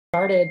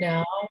Started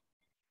now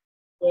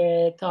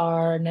with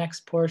our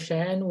next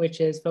portion, which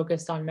is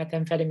focused on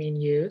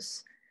methamphetamine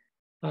use.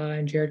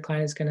 And Jared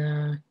Klein is going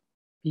to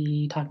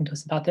be talking to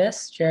us about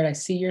this. Jared, I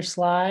see your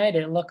slide.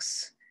 It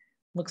looks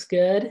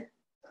good.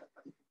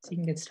 So you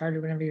can get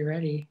started whenever you're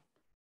ready.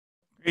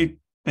 Great.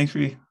 Thanks,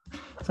 Ree.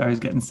 Sorry, I was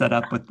getting set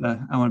up with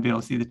I want to be able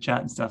to see the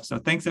chat and stuff. So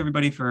thanks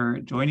everybody for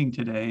joining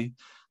today.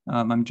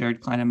 I'm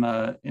Jared Klein. I'm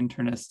an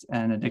internist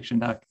and addiction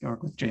doc. I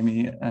work with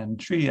Jamie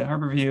and Sri at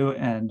Harborview,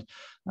 and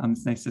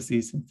it's nice to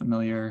see some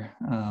familiar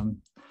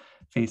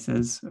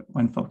faces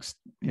when folks,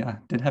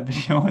 did have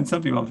video and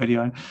some people have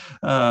video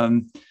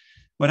on.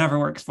 Whatever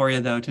works for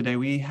you though. Today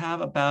we have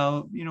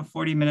about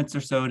 40 minutes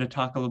or so to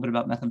talk a little bit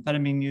about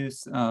methamphetamine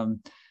use.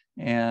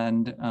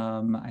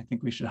 I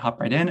think we should hop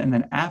right in. And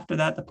then after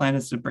that, the plan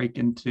is to break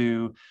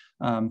into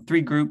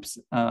 3 groups,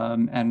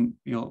 and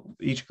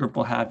each group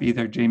will have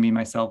either Jamie,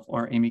 myself,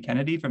 or Amy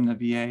Kennedy from the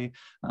VA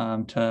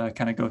to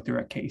kind of go through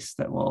a case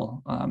that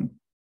will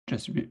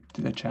just through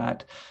the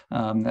chat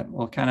that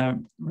will kind of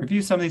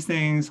review some of these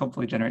things,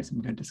 hopefully generate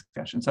some good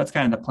discussion. So that's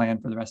kind of the plan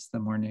for the rest of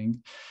the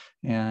morning.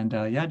 And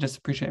just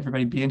appreciate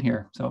everybody being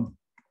here. So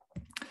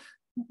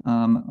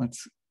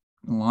let's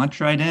launch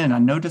right in.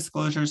 On no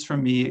disclosures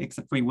from me,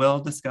 except we will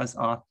discuss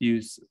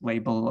off-use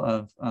label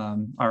of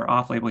our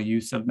off-label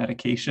use of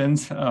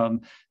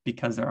medications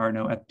because there are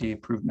no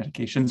FDA-approved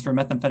medications for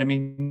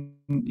methamphetamine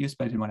use,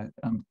 but I did want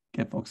to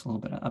give folks a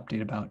little bit of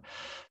update about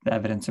the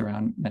evidence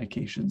around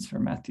medications for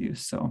meth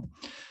use. So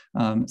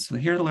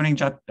here are the learning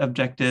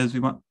objectives. We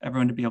want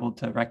everyone to be able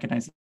to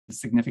recognize the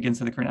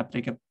significance of the current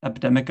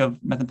epidemic of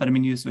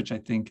methamphetamine use, which I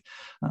think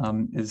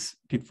is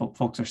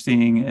folks are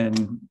seeing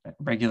in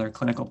regular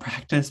clinical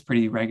practice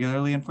pretty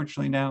regularly,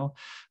 unfortunately now.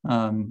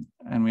 And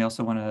we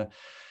also want to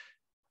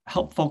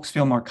help folks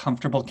feel more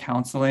comfortable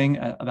counseling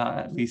about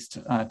at least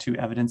 2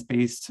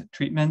 evidence-based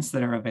treatments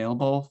that are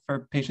available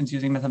for patients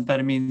using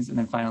methamphetamines. And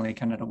then finally,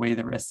 kind of to weigh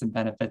the risks and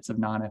benefits of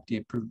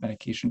non-FDA approved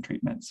medication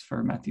treatments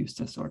for meth use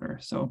disorder.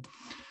 So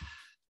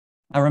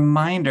a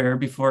reminder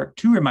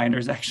 2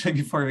 reminders actually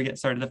before we get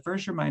started. The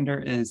first reminder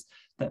is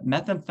that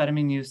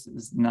methamphetamine use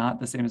is not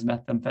the same as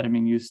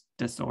methamphetamine use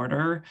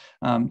disorder.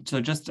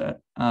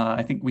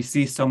 I think we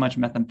see so much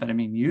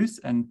methamphetamine use,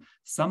 and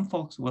some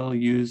folks will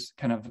use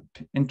kind of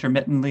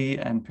intermittently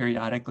and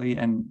periodically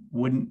and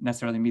wouldn't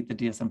necessarily meet the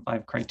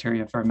DSM-5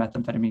 criteria for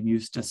methamphetamine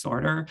use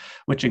disorder,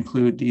 which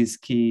include these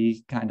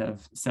key kind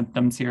of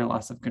symptoms here: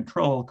 loss of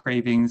control,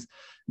 cravings,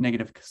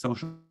 negative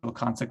social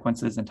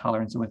consequences,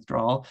 intolerance and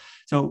withdrawal.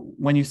 So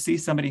when you see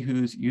somebody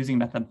who's using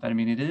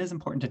methamphetamine, it is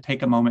important to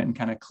take a moment and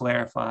kind of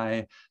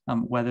clarify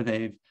whether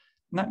they've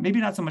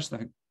maybe not so much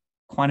the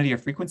quantity or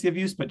frequency of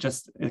use, but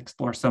just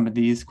explore some of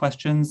these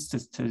questions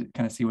just to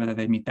kind of see whether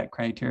they meet that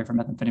criteria for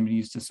methamphetamine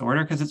use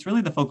disorder, because it's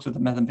really the folks with the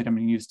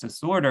methamphetamine use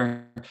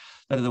disorder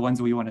that are the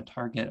ones we want to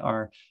target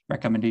our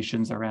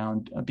recommendations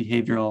around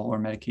behavioral or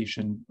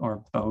medication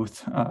or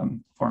both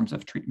forms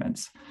of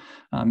treatments.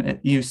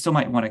 You still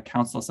might want to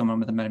counsel someone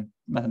with a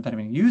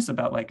methamphetamine use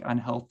about like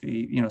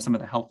unhealthy, some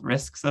of the health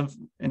risks of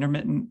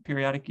intermittent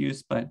periodic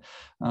use, but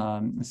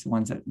it's the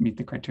ones that meet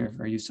the criteria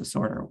for use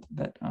disorder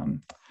that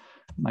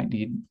might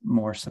need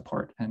more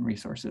support and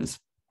resources.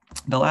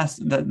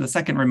 The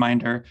second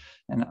reminder,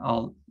 and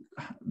I'll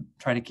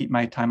try to keep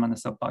my time on the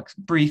soapbox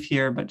brief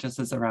here, but just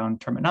as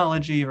around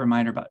terminology, a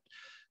reminder about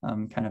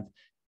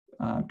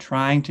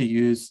trying to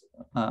use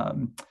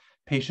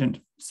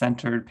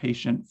patient-centered,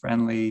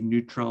 patient-friendly,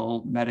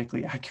 neutral,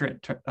 medically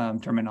accurate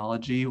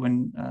terminology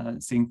when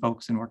seeing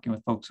folks and working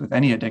with folks with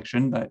any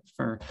addiction, but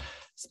for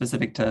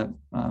specific to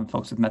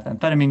folks with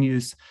methamphetamine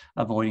use,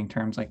 avoiding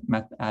terms like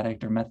meth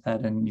addict or meth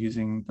head and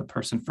using the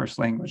person first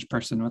language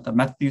person with a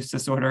meth use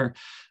disorder,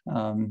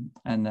 and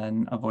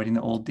then avoiding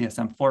the old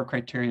DSM-4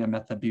 criteria,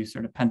 meth abuse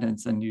or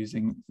dependence, and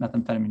using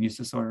methamphetamine use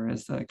disorder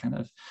as the kind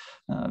of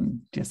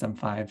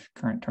DSM-5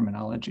 current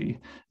terminology.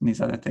 And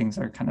these other things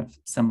are kind of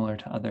similar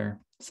to other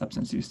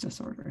substance use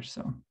disorders.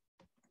 So,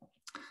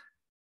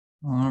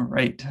 all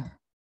right.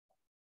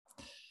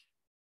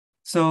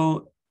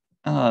 So,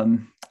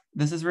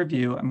 this is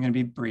review. I'm going to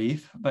be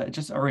brief, but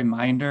just a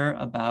reminder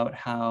about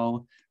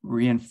how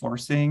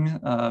reinforcing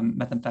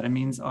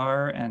methamphetamines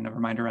are, and a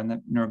reminder on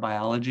the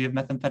neurobiology of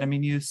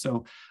methamphetamine use.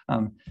 So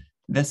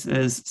this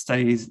is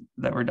studies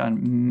that were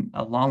done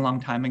a long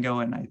time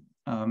ago, and I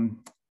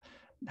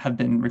have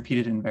been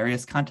repeated in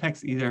various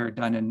contexts, either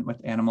done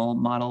with animal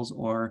models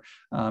or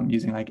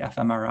using like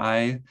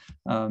fMRI.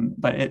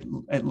 But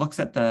it looks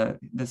at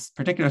this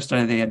particular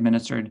study. They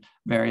administered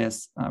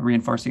various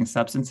reinforcing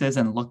substances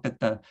and looked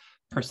at the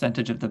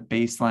percentage of the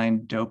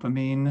baseline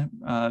dopamine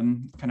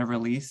kind of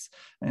release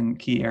in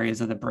key areas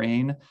of the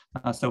brain.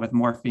 So with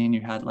morphine, you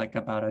had like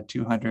about a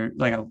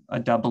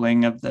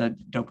doubling of the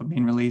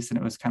dopamine release, and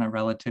it was kind of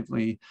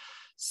relatively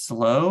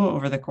slow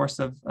over the course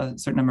of a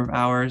certain number of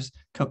hours.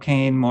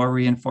 Cocaine, more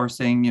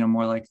reinforcing,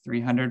 more like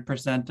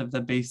 300% of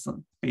the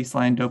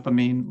baseline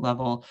dopamine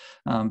level,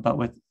 but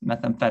with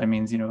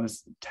methamphetamines, it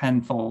was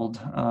tenfold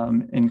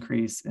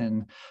increase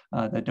in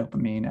the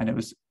dopamine, and it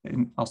was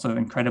also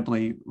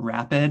incredibly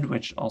rapid,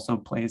 which also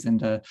plays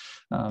into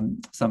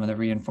some of the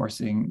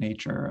reinforcing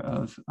nature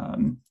of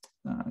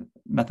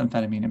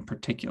methamphetamine in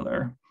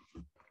particular.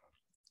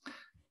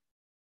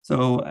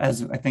 So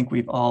as I think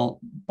we've all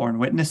borne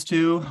witness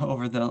to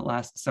over the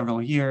last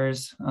several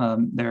years,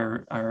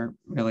 there are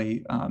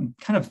really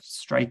kind of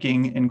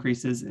striking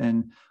increases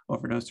in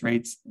overdose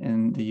rates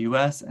in the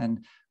US,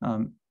 and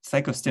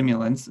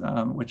psychostimulants,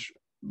 which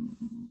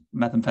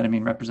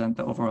methamphetamine represent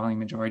the overwhelming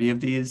majority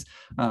of these,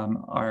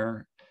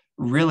 are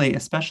really,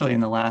 especially in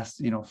the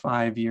last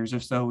 5 years or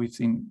so, we've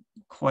seen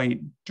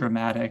quite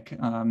dramatic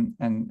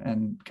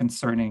and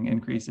concerning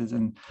increases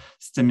in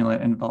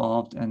stimulant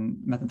involved and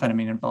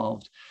methamphetamine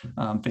involved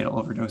fatal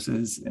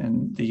overdoses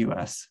in the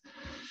US.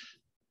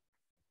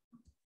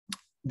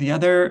 The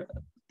other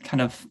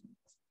kind of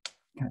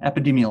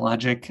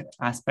epidemiologic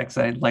aspects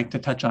I'd like to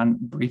touch on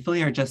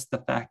briefly are just the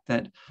fact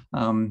that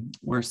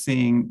we're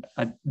seeing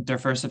a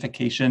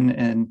diversification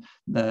in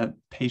the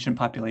patient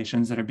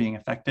populations that are being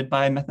affected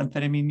by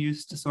methamphetamine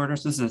use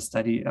disorders. This is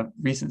a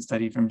recent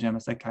study from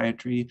JAMA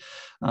Psychiatry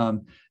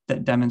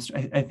that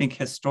demonstrates, I think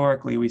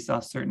historically we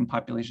saw certain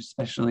populations,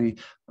 especially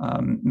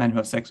men who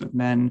have sex with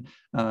men,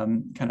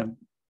 kind of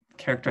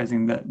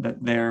characterizing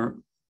that their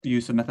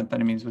use of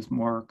methamphetamines was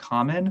more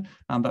common,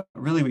 but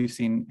really we've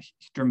seen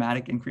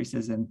dramatic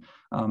increases in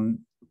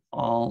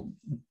all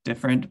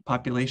different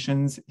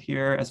populations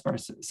here as far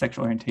as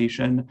sexual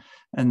orientation.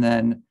 And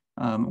then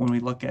when we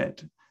look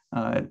at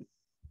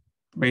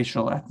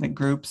racial ethnic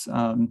groups,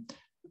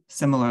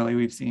 similarly,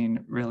 we've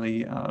seen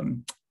really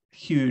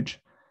huge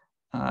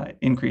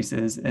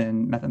increases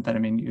in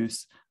methamphetamine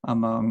use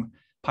among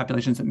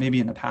populations that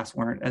maybe in the past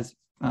weren't as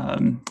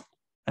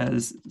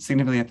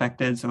significantly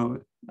affected.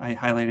 So I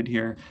highlighted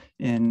here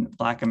in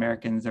Black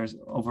Americans, there's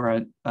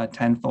over a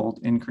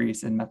tenfold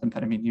increase in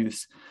methamphetamine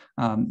use.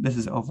 This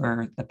is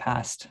over the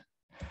past,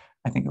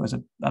 I think it was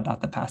about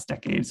the past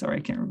decade. Sorry,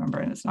 I can't remember,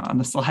 and it's not on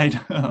the slide.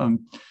 And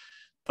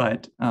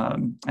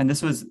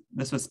this was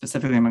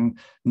specifically among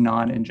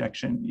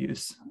non-injection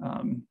use.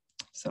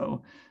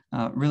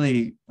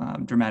 Really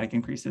dramatic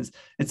increases.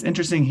 It's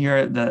interesting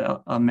here,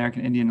 the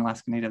American Indian and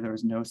Alaska Native, there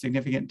was no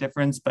significant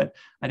difference, but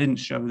I didn't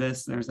show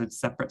this. There's a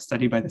separate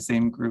study by the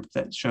same group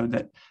that showed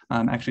that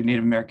actually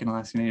Native American and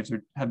Alaska Natives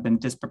have been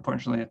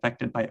disproportionately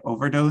affected by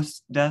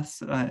overdose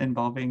deaths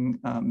involving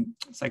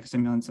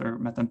psychostimulants or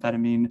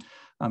methamphetamine,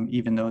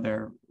 even though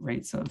their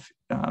rates of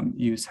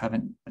use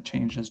haven't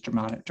changed as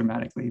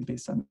dramatically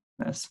based on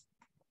this.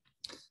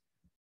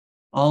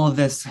 All of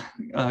this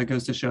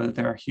goes to show that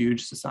there are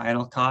huge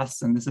societal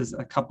costs, and this is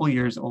a couple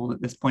years old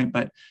at this point,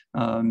 but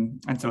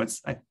and so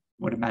I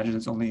would imagine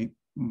it's only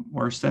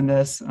worse than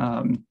this,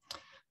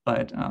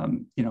 but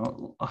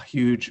a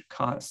huge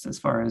cost as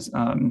far as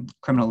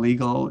criminal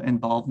legal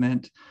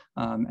involvement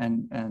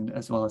and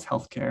as well as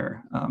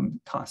healthcare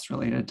costs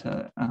related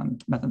to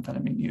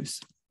methamphetamine use.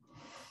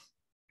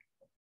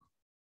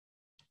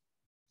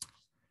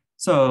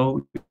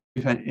 So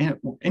we've had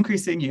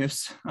increasing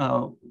use,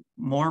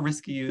 more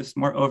risky use,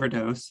 more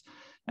overdose,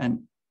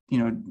 and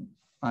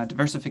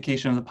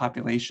diversification of the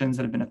populations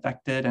that have been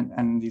affected,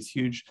 and these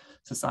huge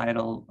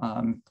societal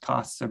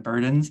costs or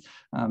burdens.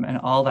 And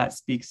all that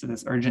speaks to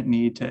this urgent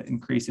need to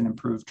increase and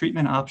improve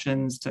treatment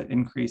options, to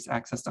increase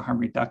access to harm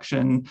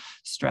reduction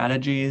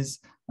strategies,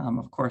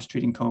 of course,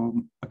 treating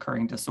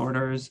co-occurring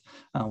disorders,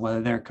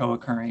 whether they're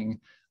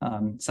co-occurring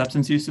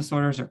substance use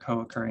disorders or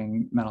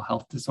co-occurring mental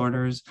health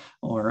disorders,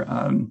 or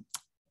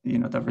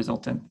the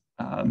resultant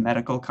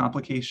medical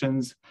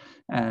complications,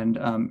 and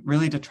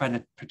really to try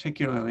to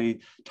particularly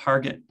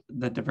target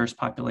the diverse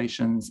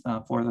populations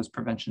for those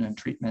prevention and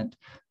treatment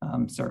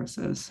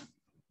services.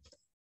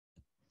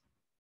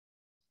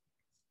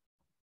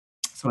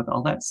 So with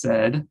all that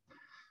said,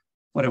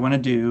 what I want to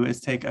do is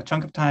take a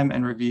chunk of time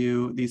and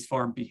review these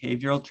 4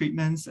 behavioral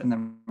treatments, and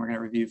then we're going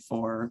to review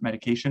 4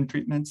 medication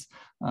treatments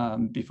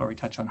before we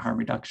touch on harm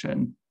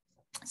reduction.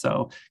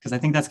 So, because I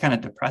think that's kind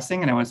of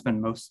depressing, and I want to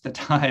spend most of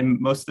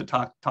the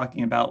talk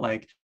talking about,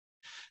 like,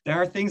 there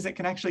are things that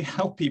can actually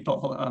help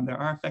people. There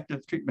are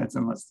effective treatments,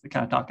 and let's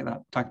kind of talk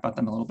about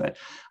them a little bit.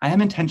 I am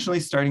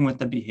intentionally starting with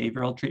the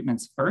behavioral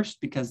treatments first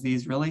because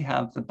these really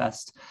have the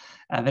best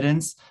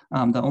evidence.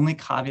 The only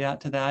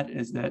caveat to that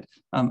is that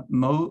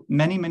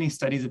many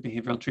studies of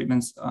behavioral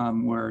treatments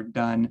were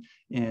done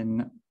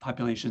in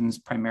populations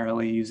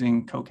primarily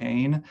using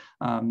cocaine.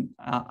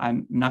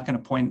 I'm not going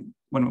to point,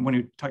 when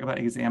we talk about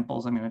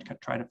examples, I'm going to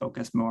try to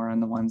focus more on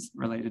the ones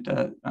related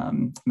to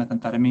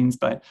methamphetamines,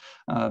 but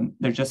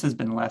there just has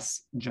been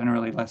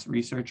generally less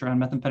research around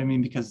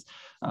methamphetamine because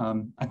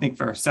I think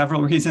for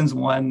several reasons.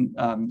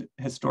 One,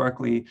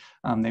 historically,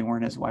 they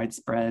weren't as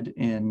widespread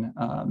in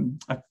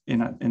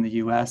the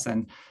US,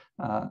 and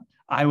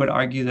I would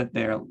argue that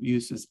their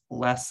use is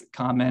less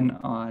common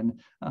on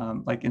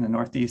like in the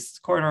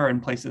Northeast corridor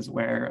and places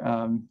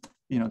where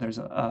there's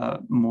a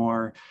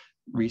more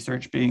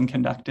research being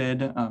conducted.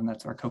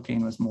 That's where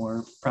cocaine was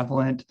more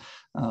prevalent.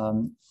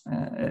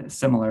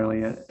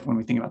 Similarly, when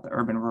we think about the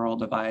urban-rural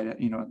divide,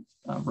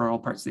 rural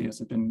parts of the US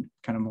have been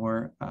kind of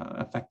more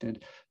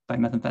affected by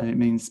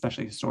methamphetamine,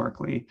 especially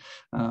historically.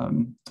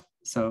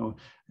 So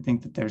I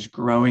think that there's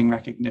growing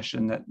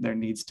recognition that there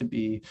needs to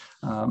be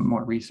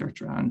more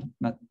research around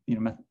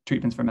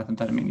treatments for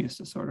methamphetamine use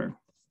disorder.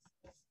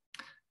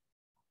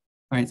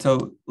 All right,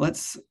 so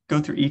let's go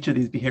through each of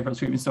these behavioral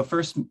treatments. So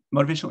first,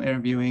 motivational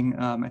interviewing.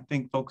 I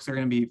think folks are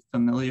going to be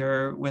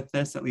familiar with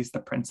this, at least the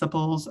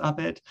principles of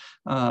it.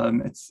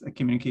 It's a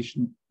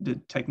communication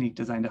technique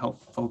designed to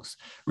help folks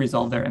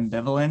resolve their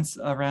ambivalence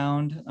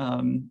around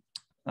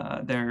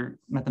their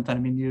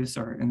methamphetamine use,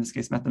 or in this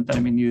case,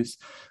 methamphetamine use,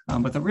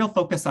 with a real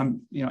focus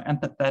on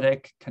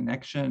empathetic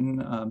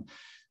connection,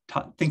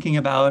 thinking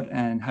about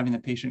and having the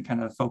patient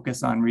kind of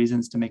focus on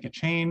reasons to make a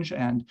change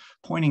and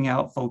pointing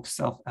out folks'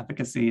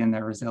 self-efficacy and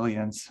their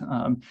resilience.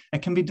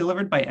 It can be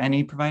delivered by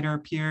any provider or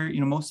peer.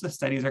 Most of the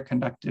studies are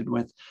conducted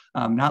with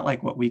not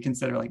like what we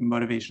consider like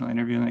motivational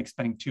interviewing, like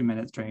spending 2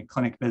 minutes during a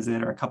clinic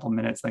visit or a couple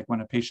minutes like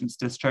when a patient's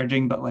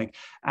discharging, but like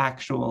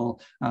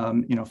actual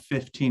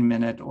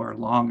 15-minute or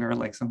longer,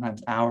 like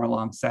sometimes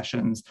hour-long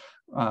sessions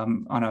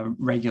on a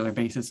regular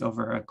basis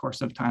over a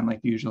course of time. Like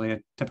usually a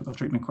typical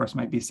treatment course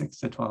might be 6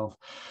 to 12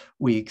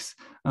 weeks.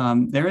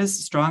 There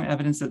is strong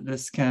evidence that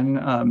this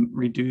can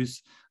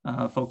reduce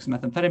folks'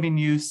 methamphetamine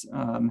use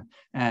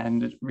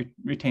and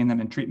retain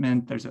them in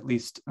treatment. There's at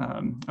least,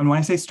 and when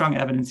I say strong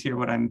evidence here,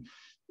 what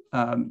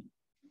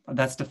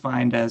that's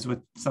defined as with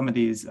some of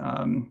these,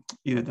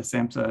 either the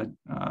SAMHSA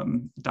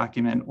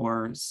document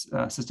or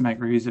systematic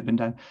reviews have been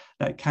done,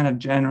 that kind of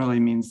generally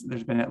means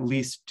there's been at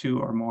least 2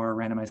 or more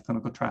randomized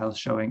clinical trials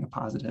showing a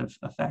positive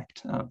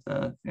effect of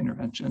the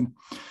intervention.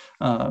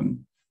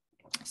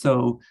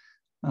 So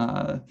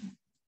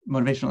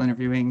motivational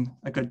interviewing,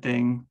 a good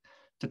thing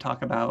to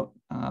talk about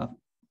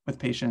with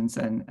patients,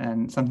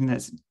 and something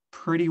that's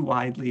pretty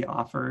widely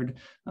offered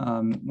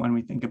when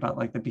we think about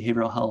like the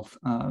behavioral health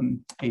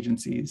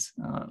agencies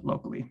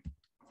locally.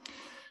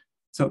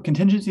 So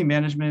contingency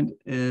management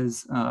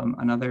is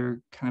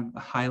another kind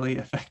of highly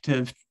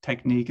effective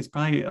technique. It's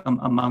probably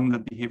among the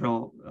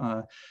behavioral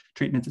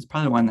treatments, it's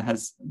probably the one that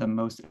has the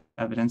most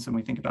evidence when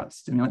we think about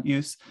stimulant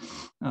use.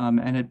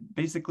 And it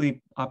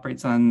basically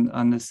operates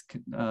on this,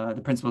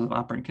 the principles of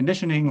operant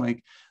conditioning,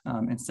 like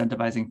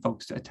incentivizing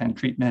folks to attend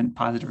treatment.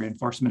 Positive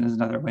reinforcement is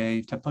another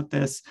way to put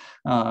this.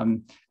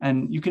 And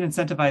you can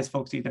incentivize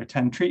folks to either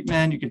attend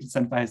treatment, you could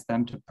incentivize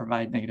them to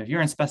provide negative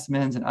urine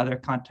specimens. In other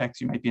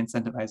contexts, you might be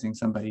incentivizing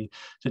somebody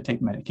to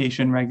take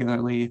medication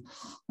regularly.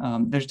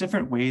 There's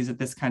different ways that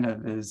this kind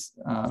of is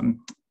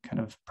kind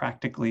of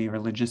practically or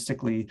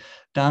logistically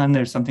done.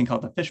 There's something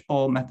called the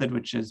fishbowl method,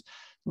 which is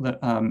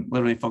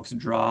literally folks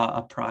draw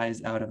a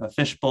prize out of a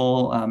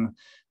fishbowl,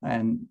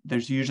 and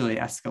there's usually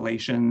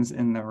escalations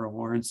in the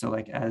rewards. So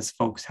like as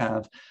folks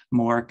have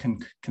more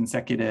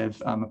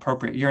consecutive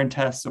appropriate urine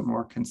tests or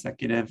more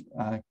consecutive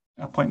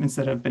appointments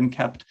that have been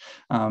kept,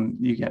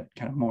 you get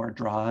kind of more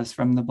draws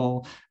from the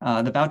bowl.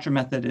 The voucher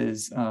method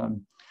is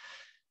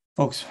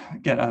folks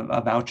get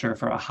a voucher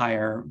for a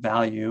higher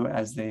value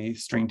as they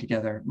string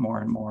together more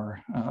and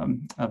more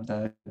of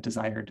the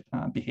desired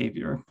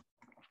behavior.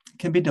 It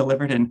can be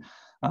delivered in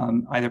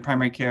either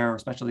primary care or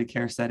specialty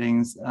care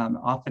settings.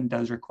 Often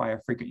does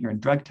require frequent urine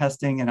drug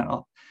testing, and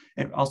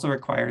it also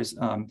requires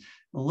a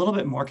little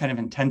bit more kind of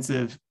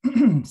intensive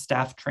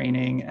staff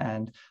training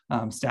and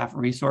staff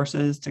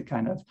resources to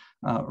kind of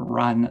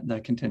run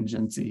the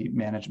contingency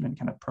management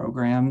kind of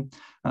program.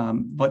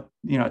 But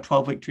a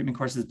 12-week treatment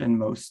course has been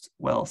most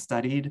well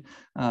studied,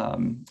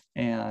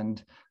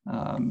 and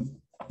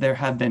there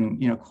have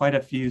been quite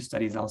a few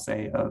studies, I'll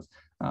say, of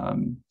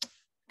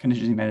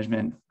contingency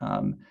management,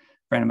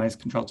 randomized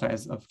controlled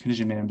trials of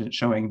contingency management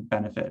showing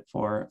benefit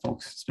for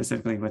folks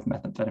specifically with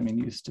methamphetamine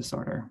use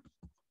disorder.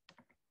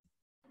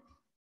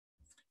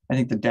 I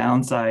think the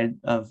downside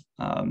of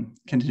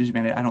contingency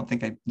management, I don't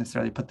think I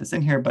necessarily put this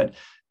in here, but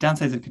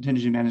downsides of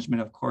contingency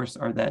management, of course,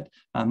 are that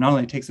not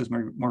only it takes us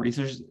more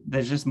research,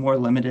 there's just more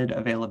limited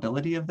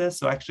availability of this.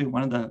 So actually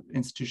one of the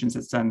institutions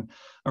that's done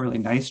a really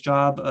nice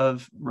job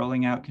of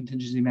rolling out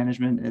contingency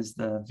management is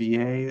the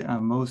VA.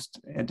 Most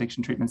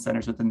addiction treatment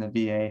centers within the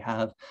VA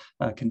have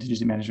a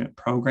contingency management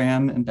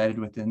program embedded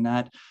within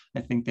that.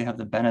 I think they have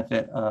the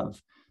benefit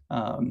of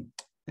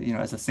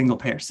as a single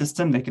payer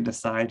system, they can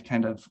decide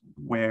kind of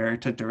where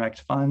to direct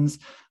funds.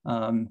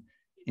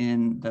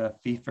 In the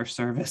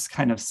fee-for-service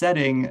kind of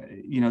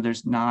setting,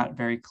 there's not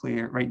very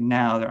clear, right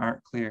now, there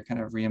aren't clear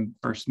kind of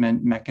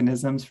reimbursement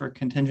mechanisms for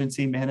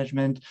contingency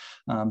management.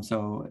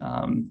 So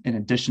in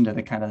addition to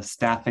the kind of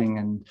staffing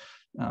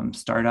and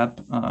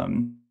startup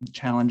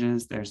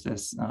challenges, there's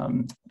this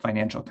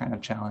financial kind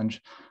of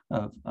challenge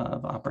of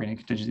operating a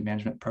contingency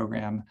management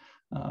program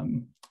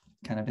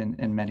kind of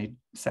in many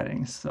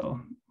settings. So,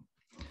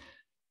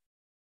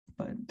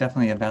 but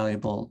definitely a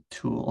valuable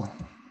tool.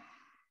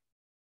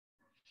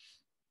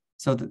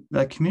 So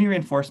the community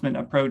reinforcement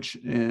approach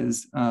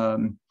is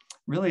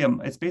really,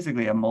 it's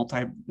basically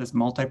this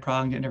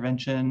multi-pronged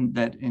intervention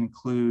that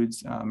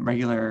includes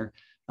regular,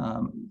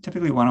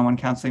 typically one-on-one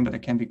counseling, but there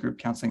can be group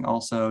counseling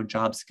also,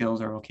 job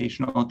skills or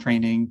vocational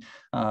training.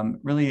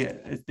 Really,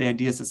 the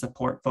idea is to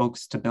support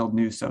folks to build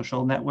new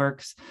social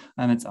networks.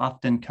 It's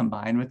often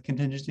combined with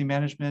contingency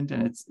management,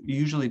 and it's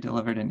usually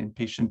delivered in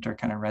inpatient or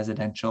kind of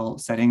residential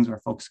settings where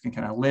folks can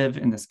kind of live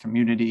in this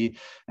community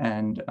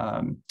and,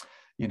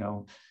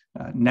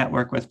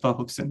 network with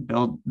folks and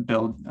build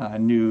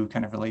new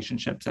kind of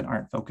relationships that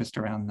aren't focused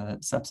around the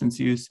substance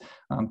use.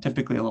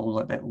 Typically a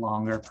little bit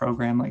longer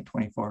program, like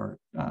 24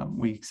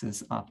 weeks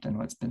is often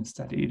what's been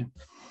studied.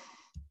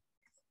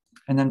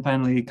 And then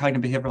finally,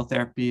 cognitive behavioral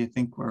therapy. I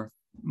think we're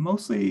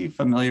mostly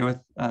familiar with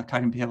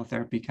cognitive behavioral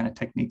therapy kind of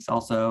techniques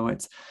also.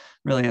 It's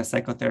really a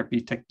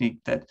psychotherapy technique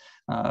that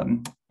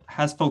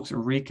has folks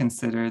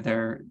reconsider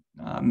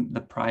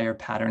the prior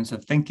patterns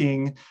of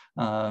thinking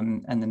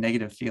and the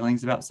negative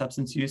feelings about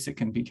substance use. It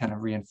can be kind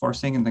of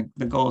reinforcing, and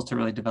the goal is to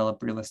really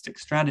develop realistic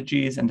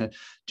strategies and to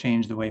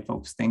change the way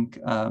folks think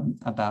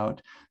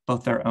about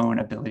both their own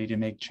ability to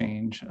make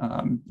change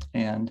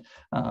and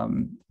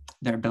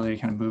their ability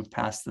to kind of move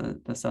past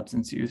the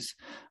substance use.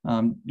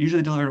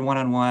 Usually delivered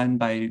one-on-one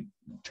by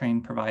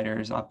trained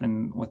providers,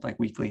 often with like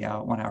weekly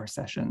 1-hour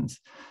sessions.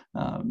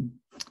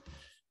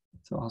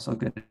 So also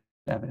good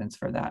evidence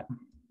for that.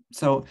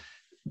 So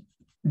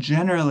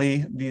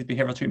generally, these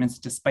behavioral treatments,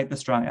 despite the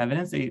strong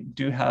evidence, they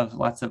do have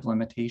lots of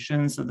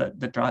limitations. So that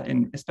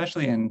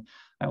especially in,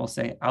 I will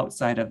say,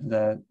 outside of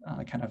the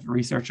kind of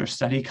research or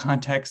study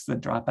context, the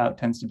dropout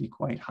tends to be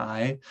quite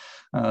high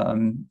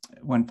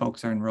when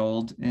folks are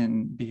enrolled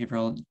in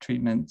behavioral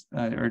treatment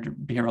or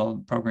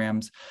behavioral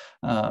programs.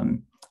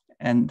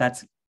 And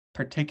that's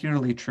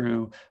particularly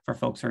true for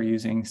folks who are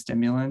using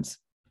stimulants.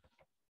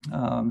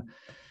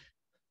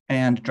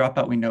 And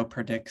dropout, we know,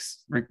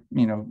 predicts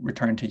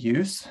return to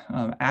use.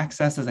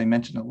 Access, as I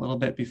mentioned a little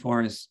bit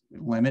before, is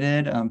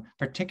limited,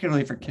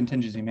 particularly for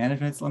contingency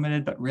management, it's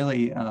limited, but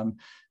really,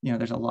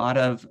 there's a lot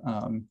of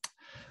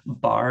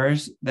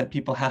bars that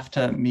people have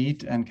to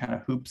meet and kind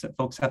of hoops that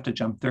folks have to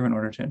jump through in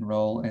order to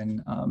enroll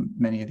in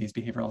many of these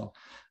behavioral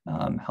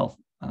health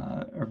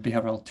or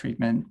behavioral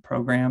treatment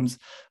programs.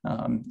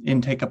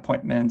 Intake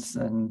appointments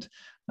and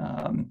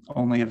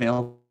only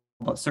available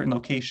at certain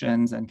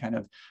locations, and kind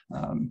of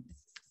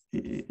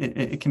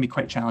it can be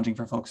quite challenging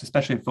for folks,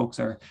 especially if folks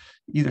are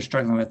either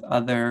struggling with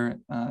other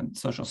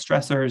social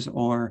stressors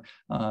or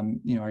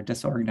are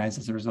disorganized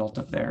as a result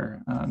of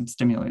their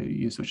stimulant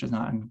use, which is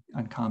not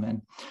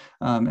uncommon.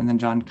 And then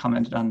John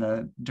commented on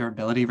the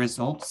durability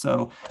results.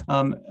 So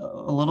a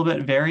little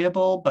bit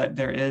variable, but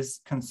there is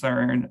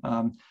concern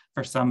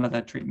for some of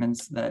the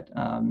treatments that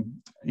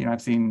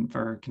I've seen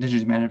for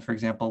contingency management, for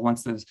example.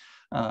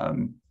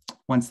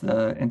 Once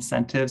the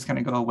incentives kind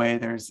of go away,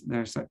 there's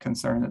a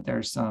concern that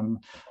there's some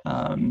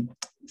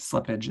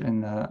slippage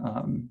in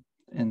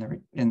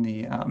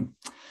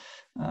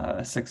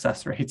the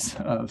success rates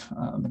of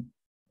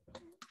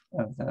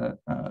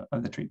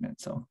the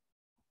treatment. So,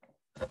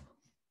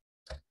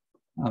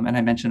 and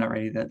I mentioned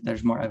already that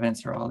there's more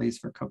evidence for all these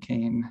for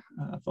cocaine,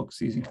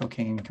 folks using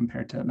cocaine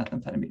compared to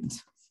methamphetamines.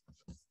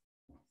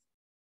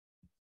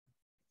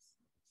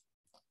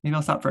 Maybe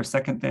I'll stop for a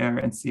second there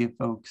and see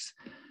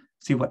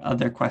what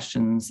other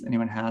questions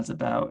anyone has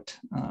about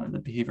the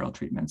behavioral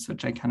treatments,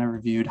 which I kind of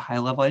reviewed high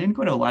level. I didn't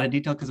go into a lot of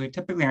detail because we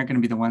typically aren't going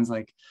to be the ones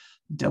like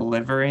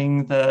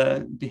delivering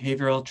the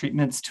behavioral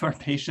treatments to our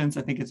patients.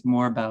 I think it's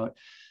more about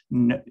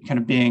kind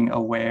of being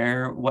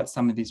aware what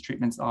some of these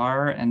treatments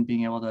are and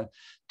being able to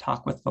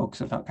talk with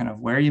folks about kind of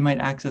where you might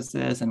access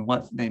this and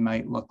what they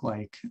might look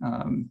like,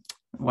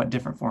 what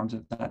different forms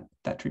of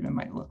that treatment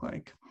might look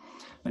like.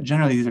 But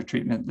generally, these are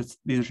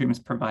treatments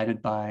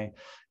provided by,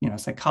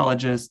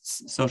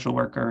 psychologists, social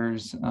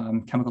workers,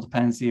 chemical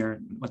dependency, or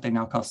what they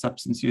now call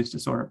substance use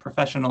disorder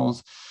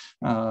professionals,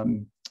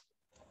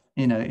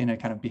 in a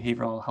kind of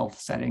behavioral health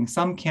setting.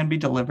 Some can be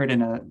delivered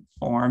in a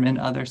form in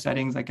other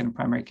settings, like in a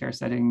primary care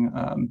setting,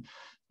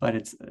 but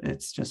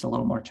it's just a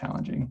little more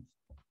challenging.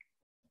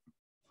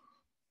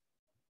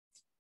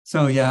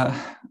 So yeah,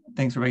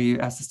 thanks for you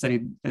asked the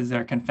study, is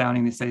there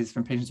confounding these studies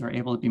from patients who are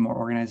able to be more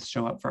organized,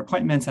 show up for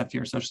appointments, have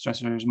fewer social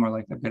stressors, more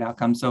likely good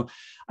outcomes? So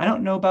I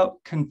don't know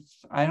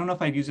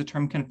if I'd use the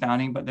term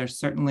confounding, but there's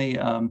certainly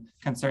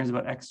concerns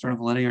about external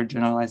validity or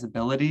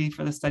generalizability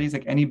for the studies.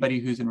 Like anybody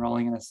who's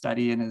enrolling in a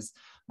study and is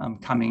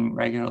coming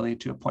regularly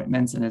to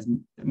appointments and has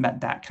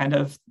met that kind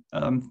of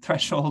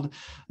threshold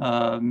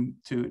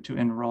to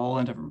enroll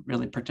and to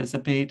really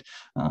participate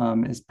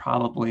is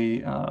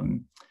probably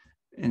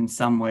in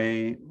some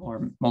way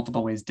or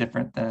multiple ways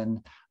different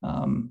than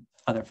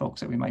other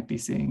folks that we might be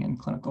seeing in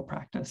clinical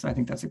practice. So I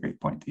think that's a great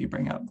point that you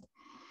bring up.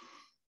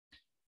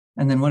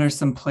 And then what are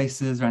some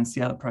places around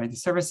Seattle that provide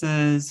these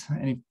services?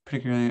 Any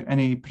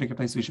particular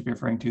place we should be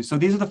referring to? So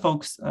these are the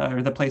folks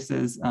or the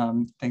places,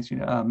 thanks for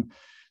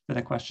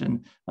that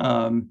question.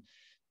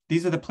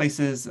 These are the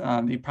places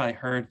you probably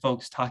heard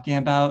folks talking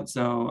about.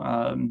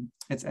 So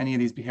it's any of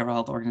these behavioral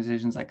health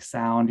organizations like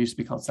Sound, used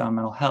to be called Sound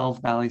Mental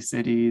Health, Valley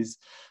Cities,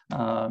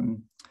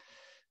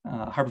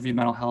 Harborview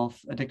Mental Health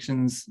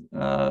Addictions,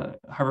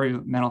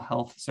 Harborview Mental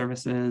Health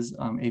Services,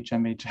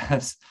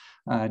 HMHS,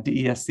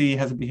 DESC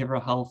has a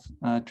behavioral health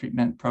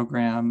treatment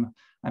program.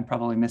 I'm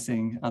probably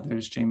missing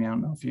others. Jamie, I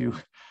don't know if you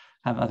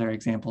have other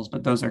examples,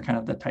 but those are kind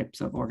of the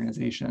types of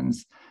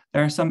organizations.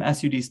 There are some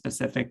SUD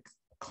specific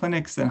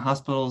clinics and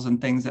hospitals and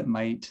things that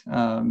might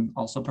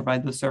also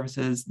provide those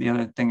services. The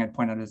other thing I'd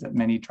point out is that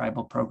many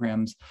tribal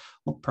programs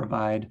will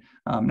provide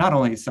not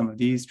only some of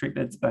these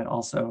treatments, but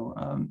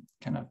also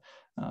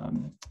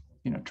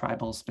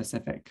tribal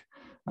specific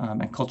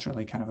and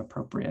culturally kind of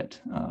appropriate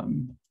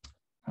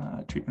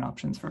treatment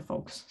options for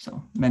folks.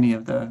 So many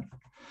of the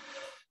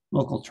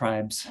local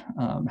tribes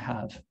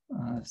have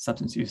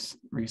substance use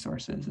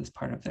resources as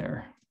part of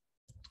their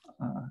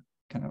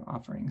kind of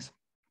offerings.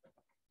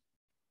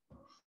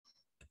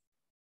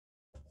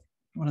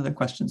 What other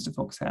questions do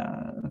folks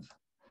have?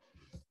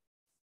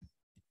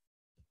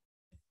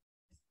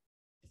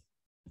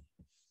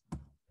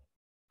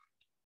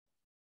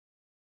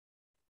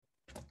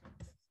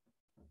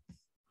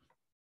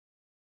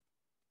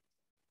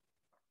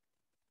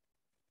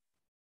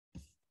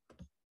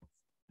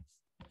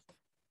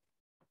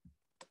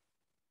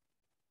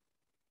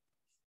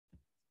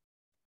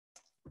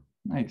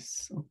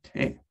 Nice,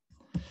 okay.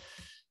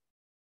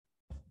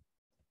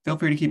 Feel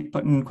free to keep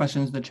putting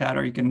questions in the chat,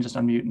 or you can just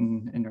unmute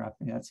and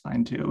interrupt me. That's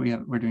fine too.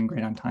 We're doing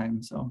great on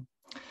time. So,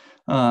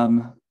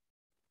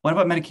 what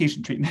about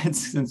medication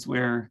treatments? Since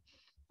we're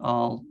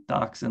all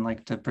docs and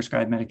like to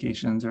prescribe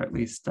medications, or at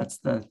least that's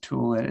the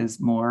tool that is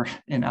more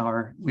in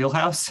our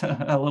wheelhouse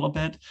a little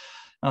bit.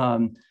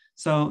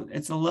 So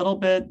it's a little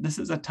bit, this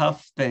is a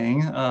tough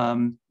thing.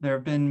 There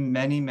have been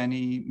many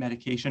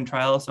medication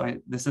trials. So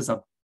this is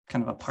a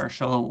kind of a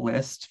partial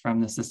list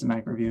from the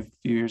systematic review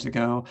a few years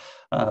ago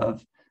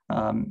of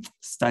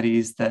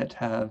studies that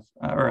have,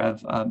 or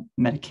of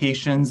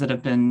medications that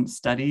have been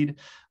studied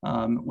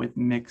with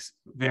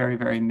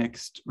very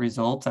mixed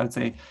results. I would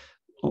say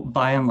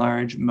by and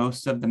large,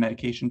 most of the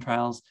medication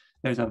trials,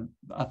 there's a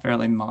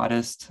fairly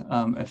modest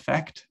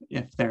effect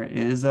if there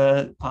is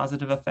a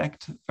positive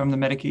effect from the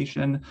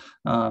medication.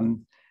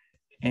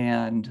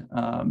 And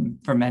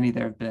for many,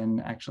 there have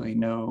been actually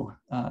no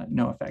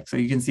effect. So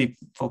you can see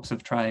folks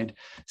have tried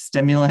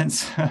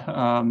stimulants,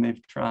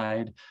 they've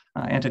tried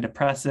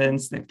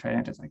antidepressants, they've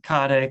tried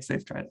antipsychotics,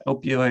 they've tried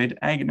opioid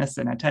agonists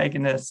and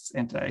antagonists,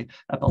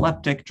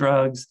 anti-epileptic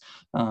drugs,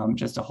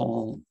 just a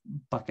whole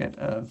bucket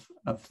of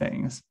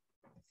things.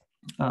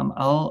 I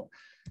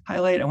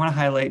want to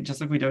highlight, just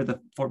like we did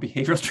for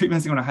behavioral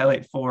treatments, I want to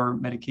highlight 4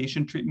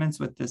 medication treatments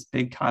with this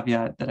big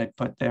caveat that I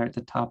put there at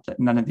the top that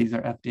none of these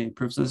are FDA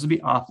approved. So this would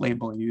be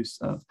off-label use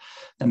of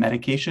the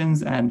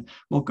medications. And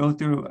we'll go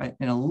through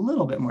in a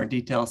little bit more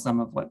detail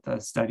some of what the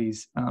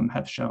studies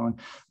have shown.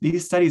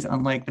 These studies,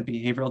 unlike the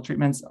behavioral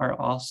treatments, are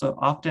also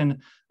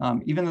often,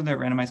 even though they're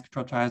randomized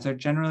controlled trials, they're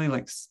generally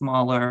like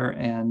smaller,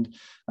 and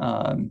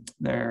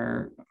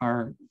there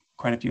are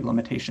quite a few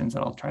limitations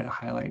that I'll try to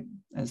highlight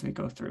as we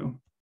go through.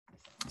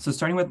 So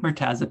starting with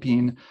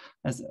mirtazapine,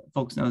 as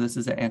folks know, this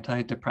is an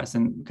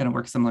antidepressant, kind of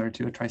works similar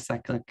to a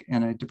tricyclic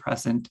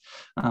antidepressant,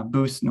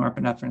 boosts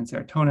norepinephrine and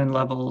serotonin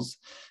levels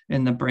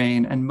in the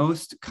brain. And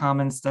most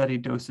common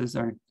studied doses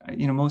are,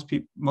 most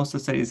of the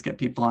studies get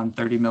people on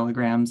 30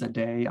 milligrams a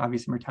day.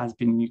 Obviously,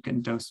 mirtazapine, you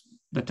can dose,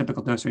 the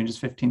typical dose range is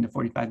 15 to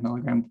 45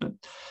 milligrams, but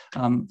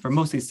for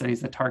most of these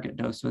studies, the target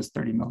dose was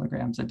 30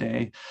 milligrams a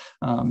day.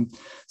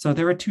 So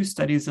there were 2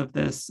 studies of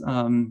this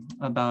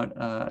about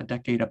a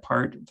decade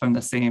apart from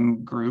the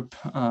same group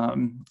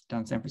down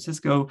in San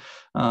Francisco,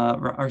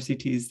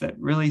 RCTs that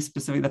really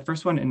specifically, the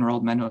first one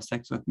enrolled men who have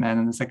sex with men,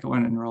 and the second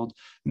one enrolled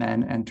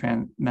men and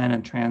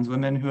trans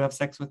women who have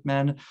sex with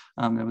men.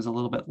 It was a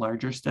little bit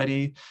larger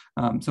study.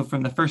 So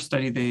from the first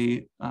study,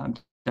 they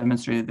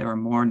demonstrated there were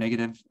more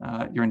negative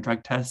urine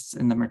drug tests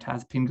in the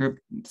mirtazapine group,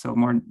 so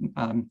more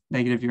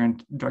negative urine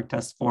drug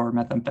tests for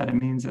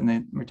methamphetamines in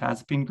the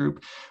mirtazapine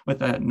group,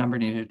 with a number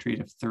needed to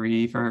treat of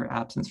 3 for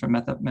absence from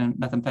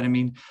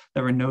methamphetamine.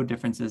 There were no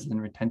differences in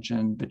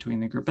retention between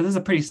the group, but this is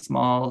a pretty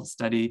small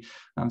study.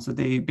 So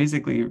they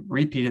basically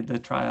repeated the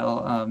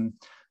trial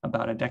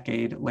about a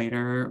decade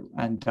later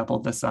and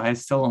doubled the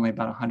size, still only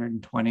about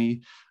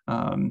 120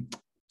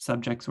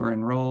 subjects were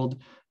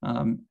enrolled.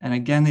 And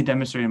again, they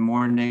demonstrated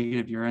more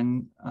negative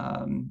urine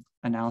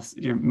analysis,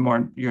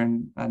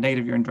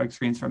 negative urine drug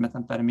screens for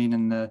methamphetamine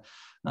in the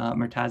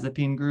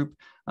mirtazapine group.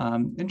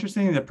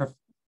 Interestingly,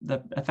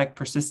 the effect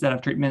persisted out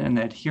of treatment, and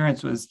the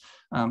adherence was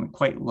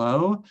quite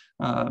low.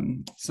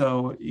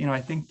 So,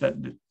 I think that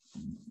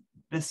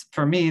this,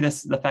 for me,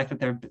 the fact that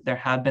there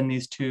have been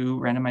these 2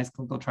 randomized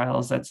clinical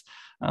trials,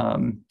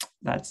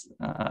 that's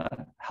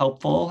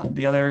helpful.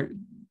 The other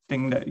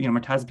thing that,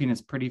 mirtazapine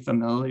is pretty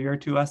familiar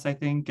to us, I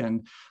think,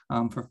 and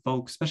for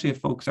folks, especially if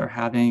folks are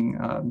having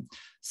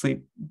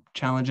sleep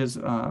challenges,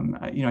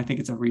 I think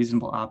it's a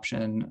reasonable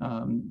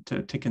option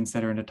to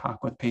consider and to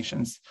talk with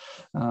patients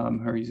who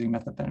are using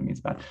methamphetamines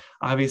about.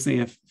 Obviously,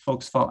 if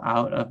folks fall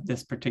out of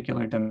this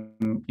particular,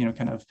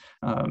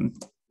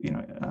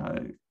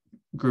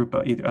 group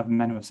of either of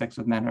men who have sex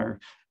with men or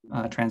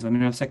trans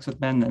women who have sex with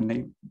men, then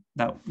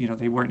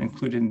they weren't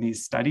included in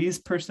these studies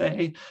per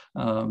se,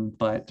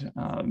 but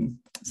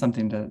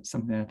something to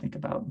think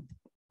about.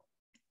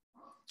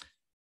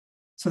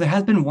 So there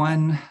has been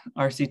one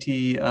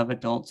RCT of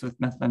adults with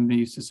methamphetamine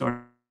use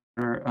disorder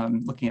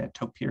looking at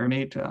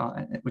topiramate,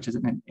 which is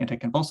an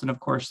anticonvulsant, of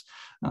course.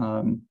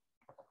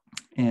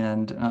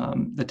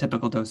 The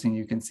typical dosing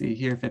you can see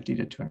here, 50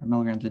 to 200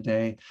 milligrams a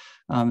day.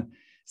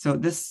 So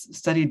this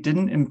study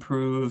didn't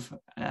improve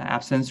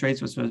abstinence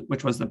rates,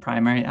 which was the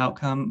primary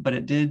outcome, but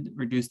it did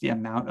reduce the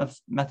amount of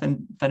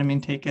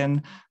methamphetamine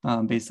taken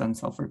based on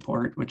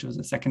self-report, which was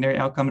a secondary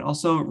outcome. It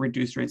also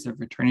reduced rates of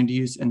returning to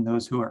use in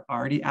those who are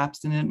already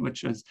abstinent,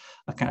 which was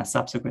a kind of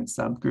subsequent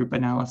subgroup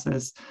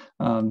analysis.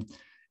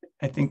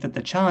 I think that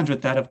the challenge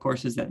with that, of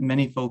course, is that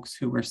many folks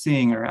who we're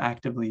seeing are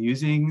actively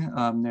using,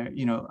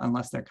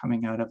 unless they're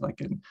coming out of like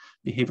a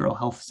behavioral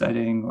health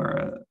setting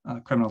or a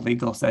criminal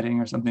legal setting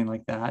or something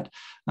like that,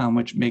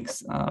 which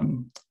makes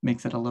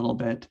it a little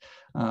bit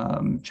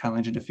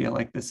challenging to feel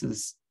like this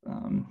is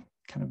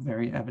kind of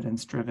very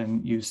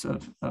evidence-driven use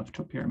of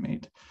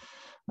topiramate.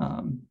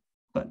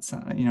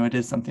 It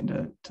is something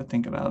to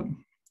think about.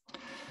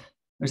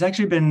 There's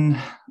actually been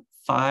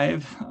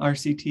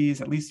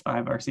at least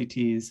five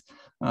RCTs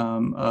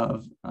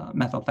of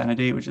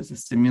methylphenidate, which is a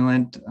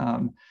stimulant.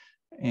 You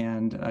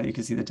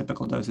can see the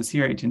typical doses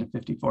here, 18 to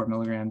 54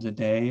 milligrams a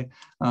day.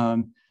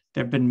 There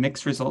have been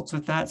mixed results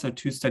with that. So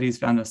 2 studies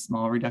found a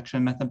small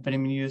reduction in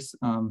methamphetamine use.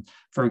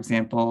 For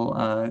example,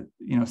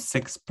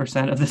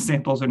 6% of the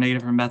samples are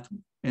negative for meth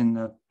in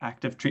the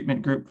active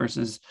treatment group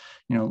versus,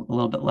 a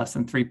little bit less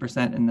than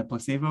 3% in the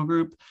placebo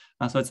group.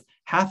 So it's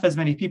half as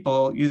many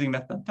people using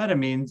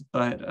methamphetamines,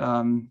 but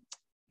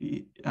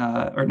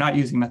or not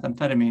using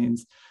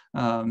methamphetamines.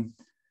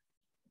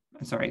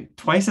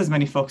 Twice as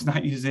many folks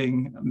not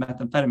using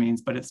methamphetamines,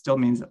 but it still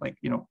means that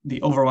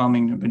the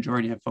overwhelming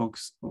majority of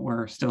folks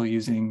were still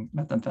using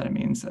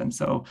methamphetamines. And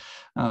so,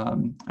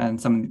 and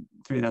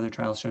 3 of the other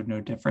trials showed no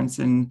difference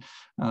none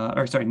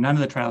of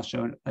the trials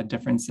showed a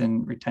difference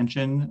in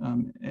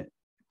retention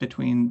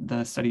between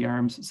the study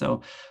arms.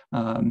 So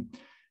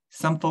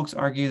some folks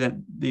argue that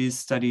these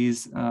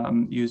studies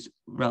used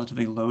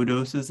relatively low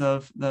doses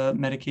of the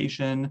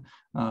medication.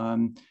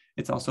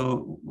 It's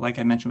also, like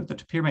I mentioned with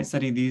the topiramate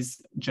study, these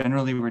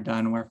generally were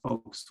done where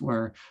folks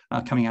were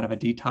coming out of a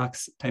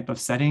detox type of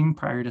setting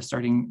prior to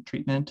starting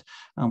treatment,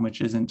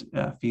 which isn't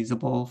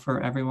feasible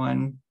for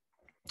everyone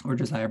or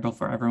desirable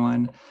for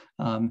everyone.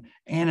 And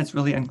it's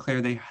really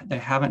unclear. They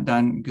haven't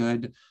done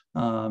good,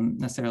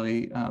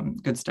 necessarily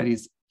good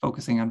studies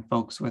focusing on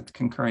folks with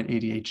concurrent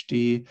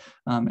ADHD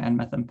and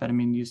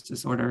methamphetamine use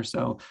disorder.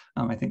 So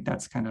I think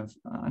that's kind of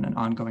an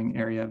ongoing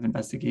area of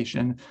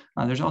investigation.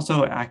 There's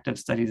also active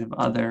studies of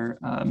other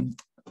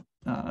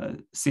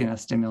CNS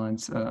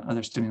stimulants,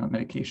 other stimulant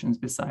medications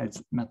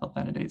besides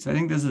methylphenidate. So I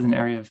think this is an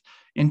area of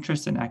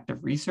interest in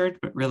active research,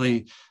 but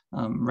really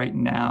right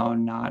now,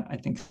 not, I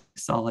think,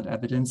 solid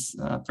evidence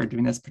for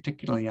doing this,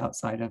 particularly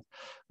outside of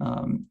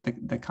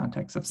the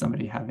context of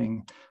somebody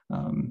having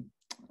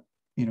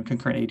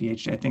concurrent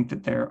ADHD. I think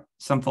that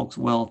some folks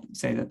will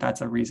say that that's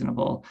a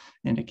reasonable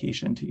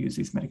indication to use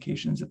these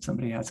medications if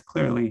somebody has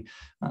clearly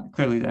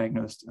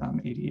diagnosed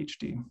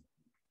ADHD.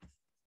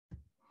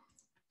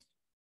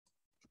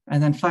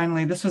 And then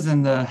finally, this was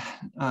in the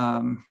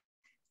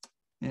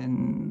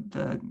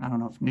I don't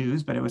know if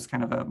news, but it was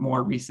kind of a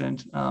more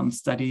recent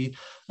study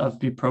of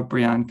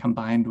bupropion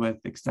combined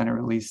with extended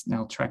release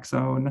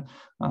naltrexone.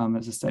 It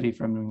was a study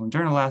from New England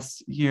Journal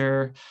last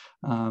year,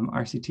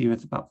 RCT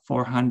with about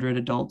 400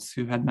 adults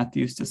who had meth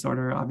use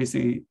disorder.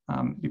 Obviously,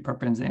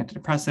 bupropion is an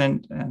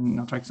antidepressant and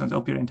naltrexone is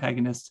opioid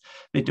antagonist.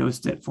 They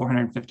dosed it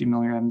 450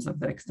 milligrams of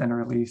the extended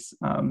release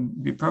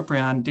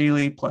bupropion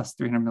daily plus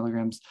 300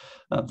 milligrams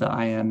of the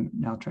IM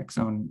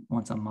naltrexone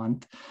once a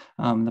month.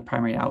 The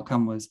primary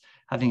outcome was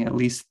having at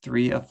least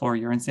 3 of 4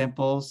 urine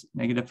samples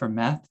negative for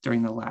meth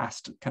during the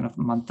last kind of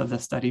month of the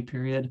study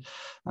period.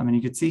 And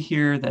you could see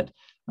here that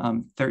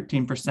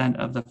 13%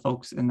 of the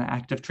folks in the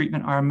active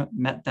treatment arm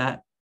met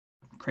that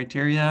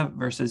criteria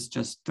versus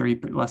just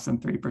less than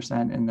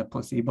 3% in the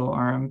placebo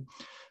arm.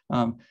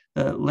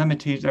 There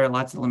are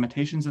lots of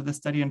limitations of the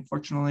study,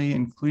 unfortunately,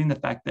 including the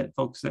fact that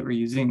folks that were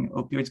using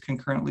opioids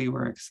concurrently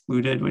were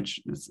excluded,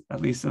 which is,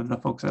 at least of the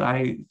folks that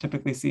I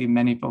typically see,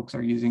 many folks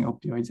are using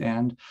opioids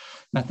and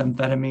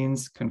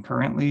methamphetamines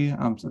concurrently,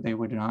 so they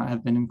would not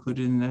have been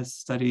included in this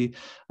study.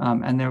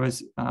 And there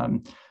was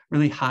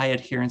really high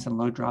adherence and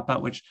low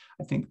dropout, which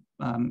I think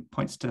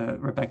points to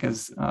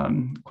Rebecca's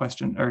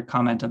question or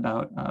comment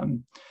about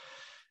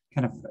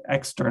kind of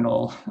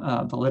external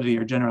validity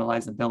or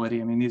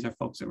generalizability. I mean, these are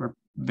folks that were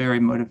very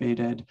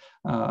motivated,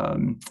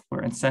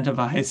 were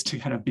incentivized to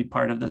kind of be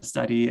part of the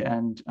study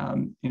and,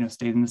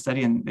 stayed in the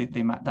study. And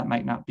that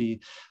might not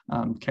be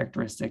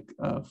characteristic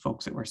of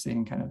folks that we're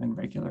seeing kind of in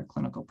regular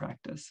clinical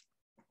practice.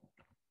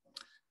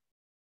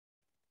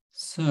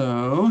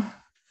 So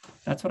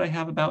that's what I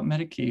have about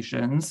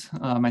medications.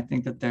 I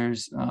think that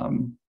there's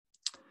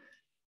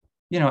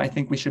I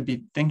think we should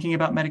be thinking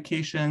about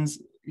medications,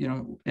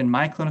 in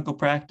my clinical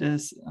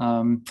practice,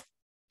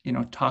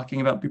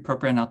 talking about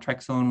bupropion and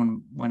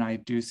naltrexone when I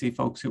do see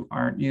folks who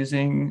aren't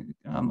using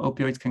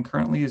opioids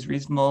concurrently is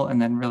reasonable.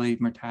 And then really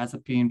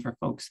mirtazapine for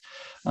folks,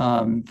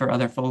 for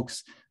other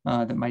folks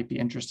that might be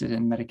interested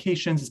in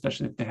medications,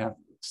 especially if they have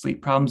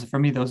sleep problems. For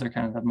me, those are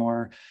kind of the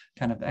more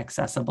kind of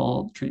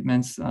accessible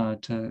treatments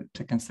to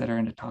consider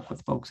and to talk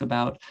with folks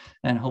about.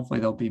 And hopefully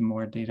there'll be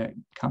more data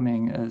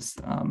coming as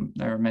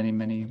there are many,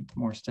 many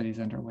more studies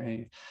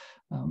underway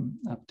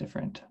of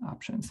different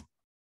options.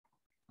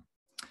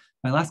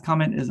 My last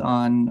comment is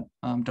on,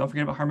 don't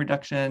forget about harm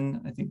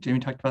reduction. I think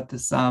Jamie talked about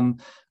this some.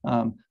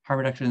 Harm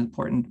reduction is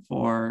important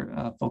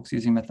for folks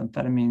using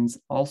methamphetamines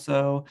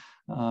also.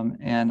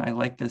 And I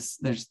like this,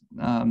 there's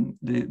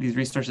these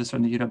resources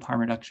from the UW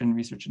Harm Reduction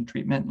Research and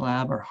Treatment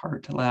Lab, or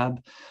HART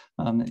lab,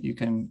 that you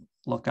can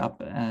look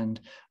up. And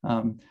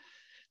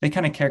they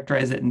kind of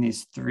characterize it in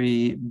these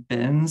 3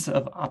 bins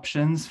of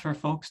options for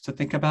folks to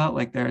think about.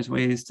 Like there's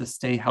ways to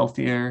stay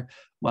healthier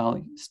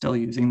while still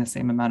using the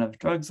same amount of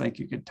drugs. Like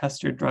you could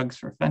test your drugs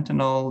for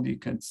fentanyl, you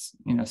could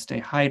stay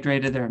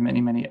hydrated. There are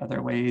many, many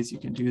other ways you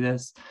can do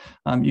this.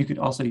 You could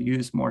also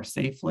use more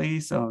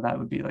safely. So that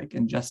would be like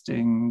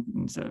ingesting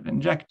instead of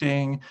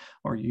injecting,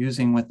 or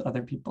using with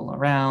other people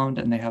around.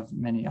 And they have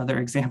many other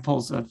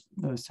examples of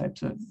those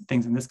types of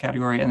things in this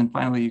category. And then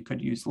finally, you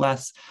could use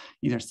less,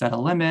 either set a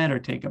limit or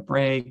take a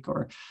break,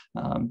 or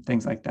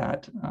things like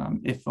that,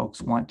 if folks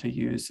want to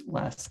use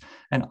less.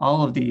 And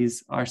all of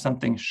these are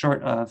something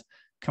short of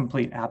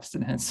complete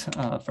abstinence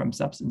from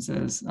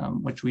substances,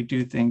 which we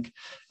do think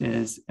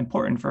is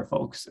important for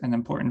folks and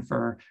important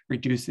for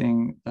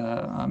reducing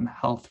the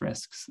health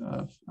risks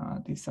of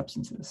these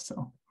substances.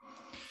 So,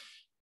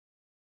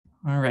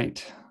 all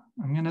right,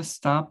 I'm gonna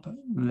stop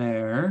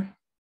there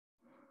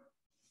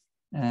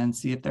and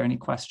see if there are any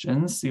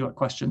questions, see what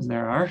questions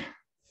there are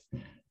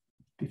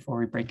before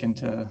we break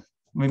into,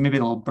 maybe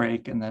a little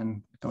break and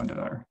then go into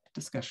our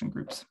discussion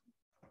groups.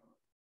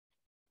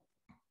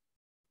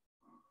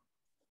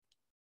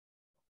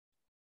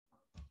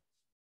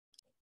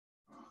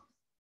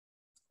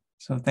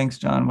 So thanks,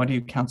 John. What do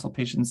you counsel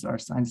patients are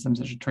signs and symptoms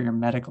that should trigger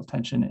medical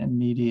attention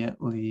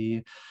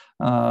immediately?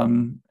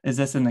 Is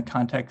this in the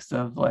context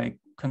of like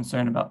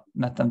concern about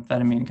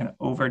methamphetamine kind of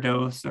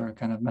overdose, or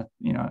kind of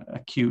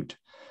acute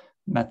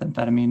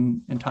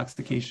methamphetamine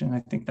intoxication?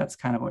 I think that's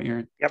kind of what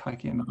you're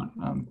talking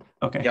about.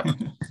 Okay,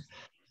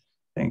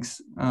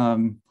 thanks.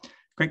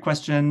 Great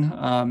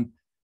question.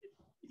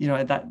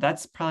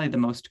 That's probably the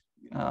most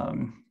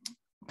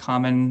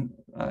common.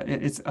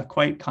 It's a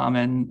quite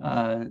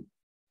common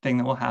thing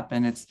that will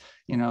happen. It's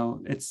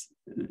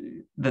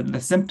the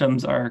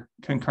symptoms are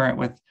concurrent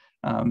with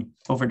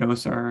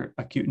overdose or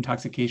acute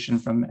intoxication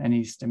from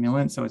any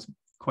stimulant. So it's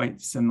quite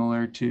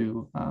similar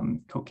to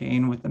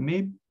cocaine, with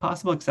the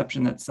possible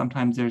exception that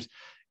sometimes there's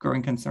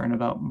growing concern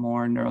about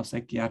more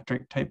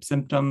neuropsychiatric type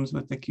symptoms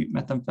with acute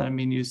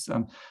methamphetamine use.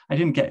 I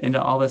didn't get into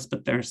all this,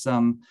 but there's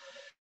some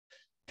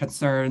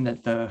concern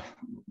that the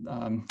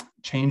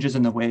changes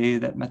in the way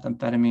that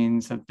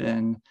methamphetamines have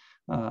been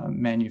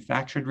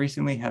manufactured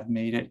recently have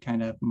made it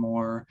kind of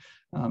more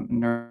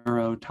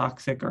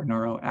neurotoxic or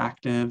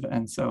neuroactive.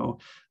 And so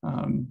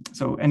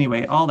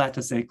anyway, all that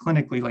to say,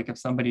 clinically, like if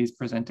somebody's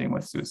presenting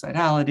with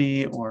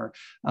suicidality or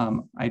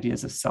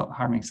ideas of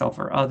harming self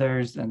or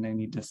others, then they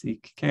need to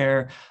seek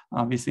care.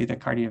 Obviously, the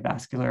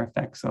cardiovascular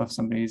effects. So if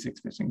somebody's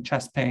experiencing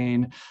chest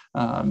pain,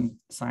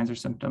 signs or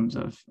symptoms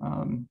of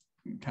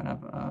kind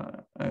of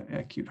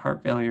acute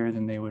heart failure,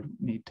 then they would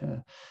need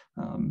to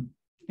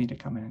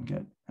come in and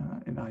get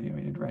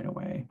evaluated right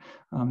away.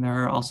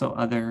 There are also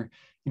other,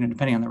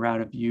 depending on the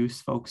route of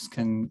use, folks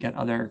can get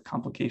other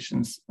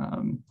complications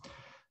kind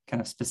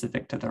of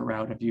specific to the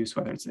route of use,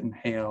 whether it's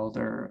inhaled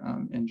or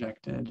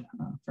injected,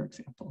 for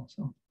example.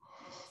 So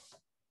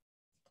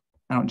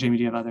I don't, Jamie,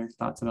 do you have other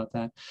thoughts about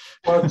that?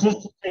 Well,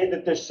 just to say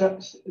that there's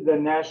the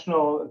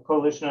National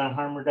Coalition on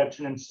Harm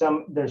Reduction, and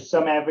there's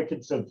some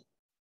advocates of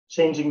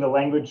changing the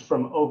language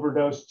from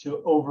overdose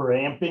to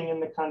overamping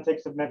in the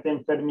context of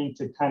methamphetamine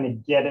to kind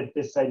of get at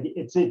this idea.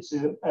 It's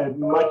a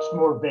much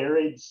more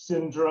varied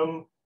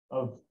syndrome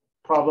of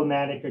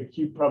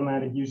acute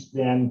problematic use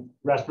than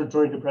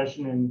respiratory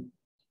depression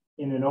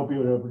in an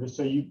opioid overdose.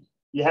 So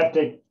you have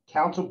to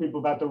counsel people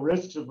about the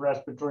risks of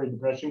respiratory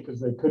depression, because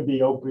there could be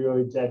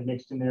opioids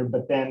admixed in there,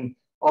 but then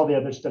all the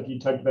other stuff you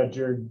talked about,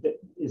 Jared,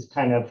 is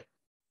kind of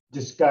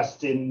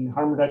discussed in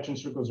harm reduction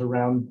circles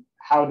around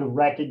how to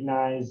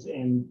recognize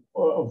and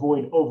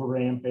avoid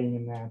overamping,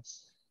 and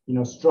that's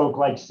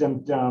stroke-like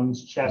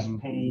symptoms, chest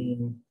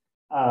pain,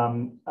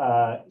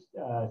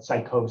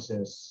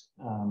 psychosis,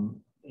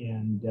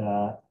 and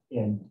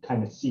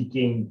kind of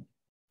seeking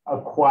a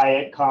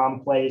quiet,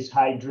 calm place,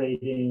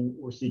 hydrating,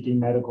 or seeking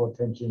medical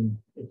attention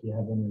if you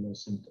have any of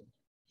those symptoms.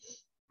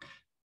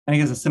 I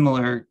think as a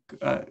similar,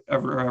 a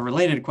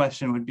related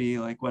question would be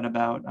like, what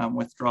about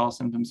withdrawal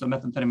symptoms? So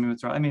methamphetamine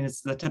withdrawal. I mean,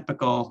 it's the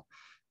typical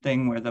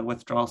thing where the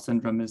withdrawal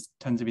syndrome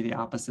tends to be the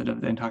opposite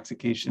of the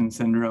intoxication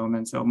syndrome.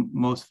 And so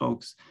most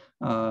folks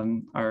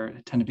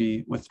tend to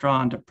be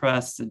withdrawn,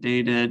 depressed,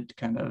 sedated,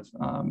 kind of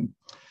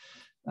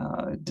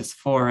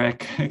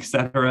dysphoric, et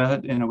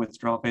cetera, in a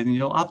withdrawal phase. And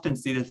you'll often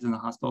see this in the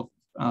hospital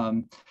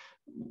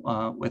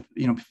with,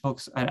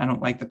 folks, I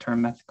don't like the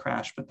term meth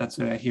crash, but that's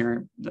what I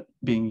hear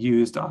being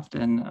used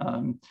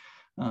often.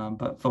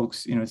 But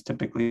folks, it's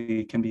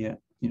typically can be a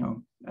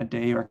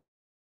day or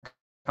a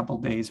couple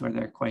of days where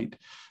they're quite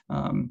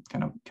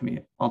kind of can be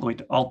all the way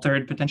to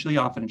altered, potentially,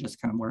 often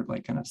just kind of more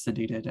like kind of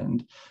sedated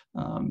and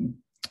kind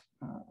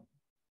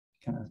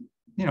of,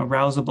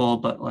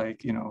 rousable, but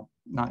like,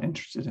 not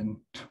interested in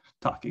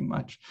talking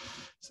much.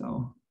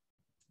 So,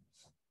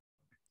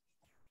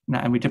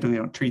 and we typically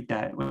don't treat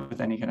that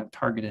with any kind of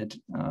targeted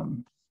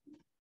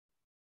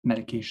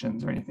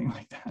medications or anything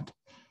like that.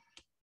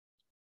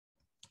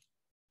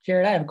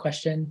 Jared, I have a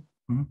question.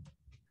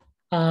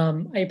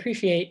 Mm-hmm. I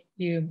appreciate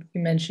you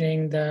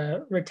mentioning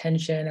the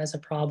retention as a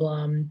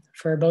problem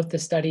for both the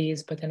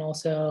studies, but then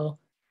also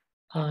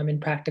in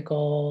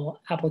practical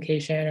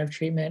application of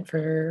treatment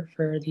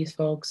for these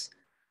folks.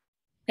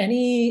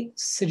 Any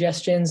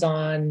suggestions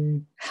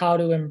on how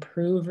to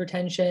improve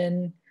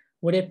retention?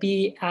 Would it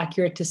be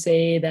accurate to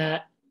say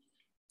that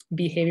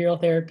behavioral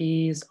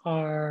therapies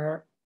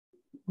are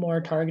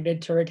more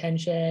targeted to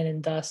retention,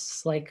 and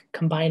thus like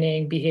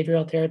combining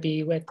behavioral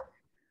therapy with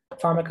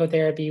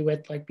pharmacotherapy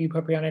with like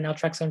bupropion and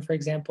naltrexone, for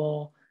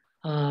example,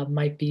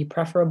 might be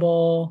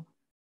preferable?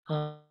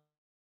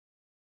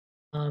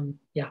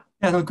 Yeah,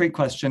 no, great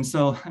question.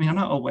 So, I mean, I'm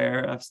not aware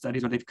of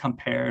studies where they've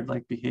compared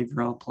like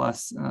behavioral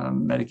plus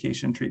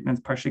medication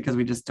treatments, partially because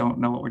we just don't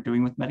know what we're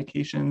doing with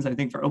medications. I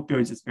think for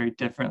opioids, it's very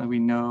different. We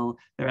know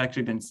there have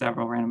actually been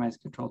several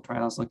randomized controlled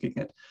trials looking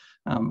at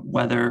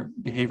whether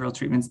behavioral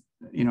treatments,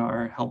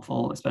 are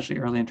helpful, especially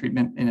early in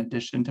treatment, in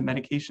addition to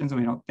medications. And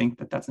we don't think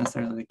that that's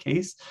necessarily the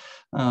case.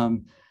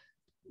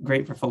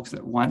 Great for folks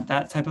that want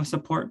that type of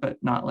support, but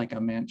not like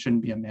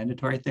shouldn't be a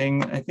mandatory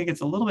thing. I think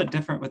it's a little bit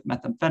different with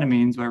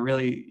methamphetamines, where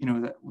really,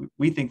 that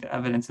we think the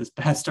evidence is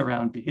best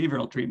around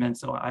behavioral treatment.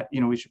 So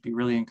we should be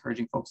really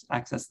encouraging folks to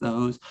access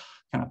those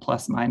kind of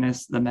plus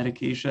minus the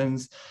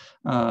medications.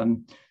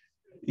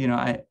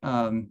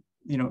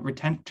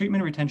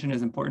 Treatment retention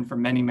is important for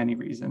many, many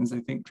reasons. I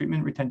think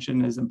treatment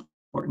retention is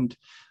important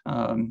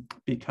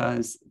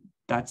because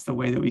that's the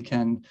way that we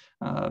can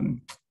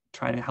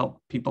try to help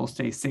people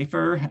stay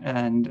safer,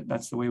 and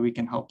that's the way we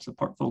can help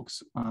support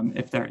folks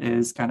if there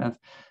is kind of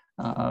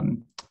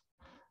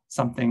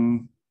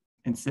something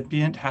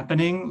incipient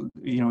happening.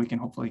 We can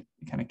hopefully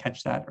kind of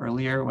catch that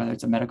earlier, whether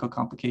it's a medical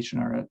complication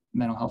or a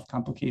mental health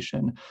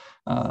complication.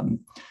 They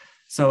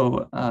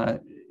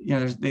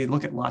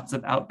look at lots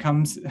of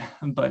outcomes,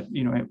 but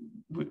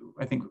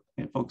I think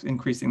folks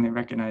increasingly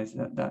recognize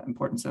that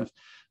importance of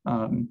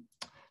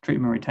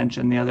treatment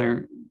retention.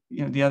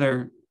 The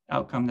other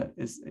outcome that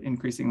is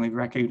increasingly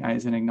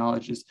recognized and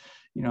acknowledged is,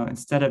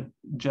 instead of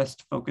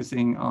just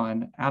focusing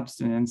on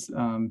abstinence,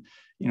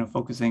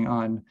 focusing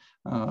on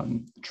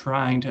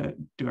trying to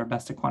do our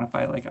best to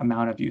quantify like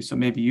amount of use. So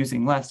maybe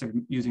using less or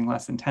using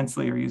less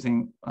intensely or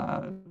using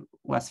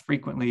less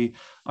frequently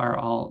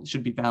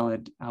should be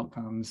valid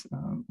outcomes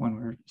when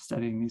we're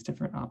studying these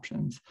different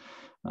options.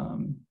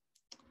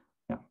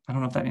 Yeah, I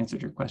don't know if that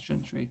answered your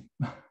question, Sri.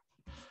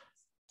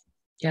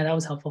 Yeah, that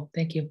was helpful.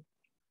 Thank you.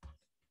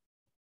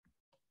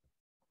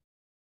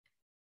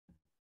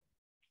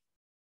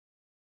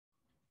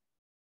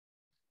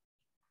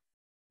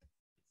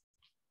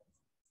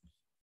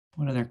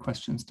 What other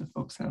questions do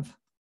folks have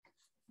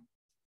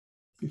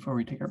before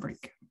we take our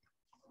break?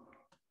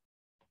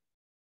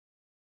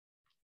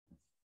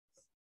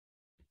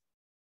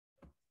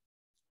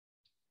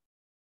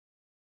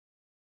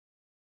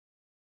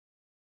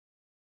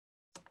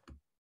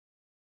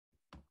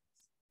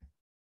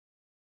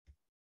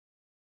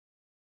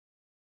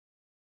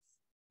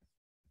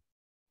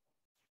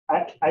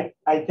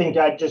 I think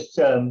I just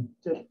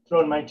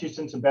throw in my 2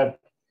 cents about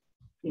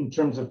in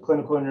terms of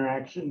clinical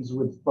interactions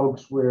with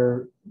folks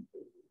with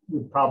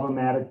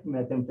problematic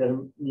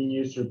methamphetamine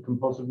use or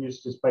compulsive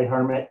use despite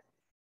harm.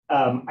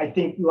 I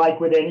think like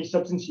with any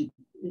substance, you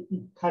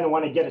kind of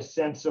want to get a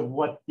sense of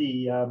what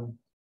the,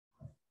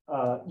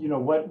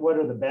 what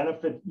are the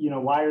benefits,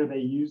 why are they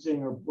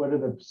using, or what are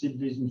the perceived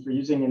reasons for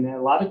using. And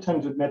a lot of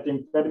times with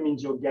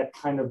methamphetamines, you'll get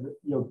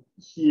you'll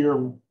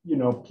hear,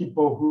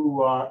 people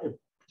who are,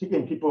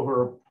 particularly people who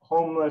are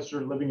homeless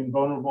or living in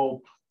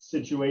vulnerable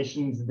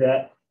situations,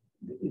 that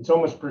it's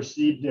almost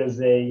perceived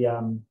as a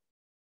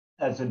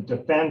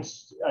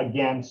defense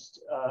against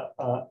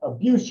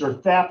abuse or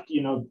theft,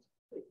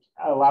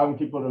 allowing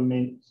people to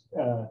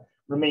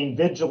remain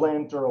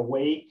vigilant or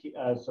awake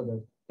so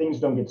that things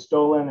don't get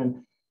stolen.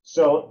 And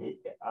so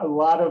a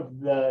lot of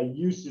the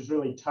use is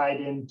really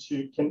tied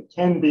into,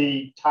 can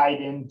be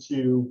tied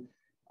into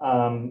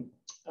a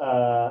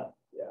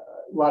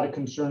lot of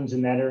concerns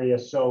in that area.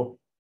 So,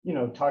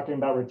 talking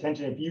about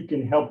retention, if you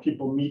can help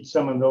people meet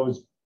some of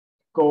those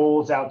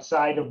goals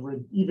outside of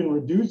even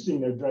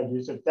reducing their drug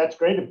use. If that's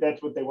great, if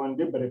that's what they want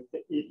to do, but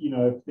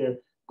if their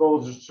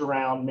goals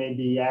surround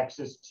maybe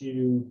access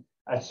to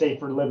a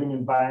safer living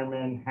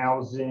environment,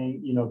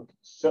 housing,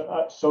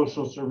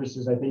 social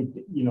services, I think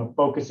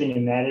focusing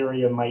in that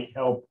area might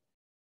help.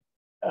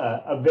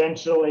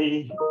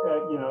 Eventually,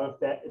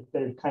 if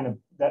they're kind of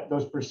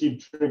those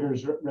perceived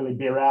triggers really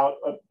bear out,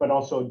 but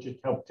also just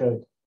help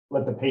to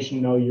let the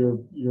patient know you're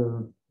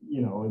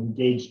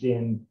engaged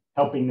in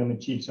helping them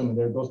achieve some of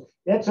their goals.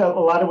 That's a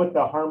lot of what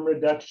the harm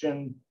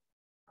reduction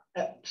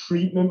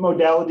treatment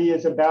modality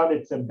is about.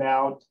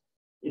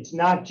 It's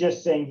not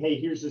just saying, hey,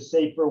 here's a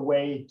safer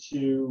way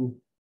to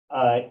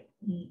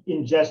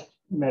ingest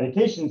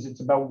medications. It's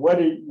about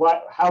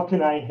how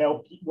can I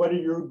help? What are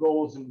your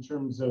goals in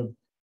terms of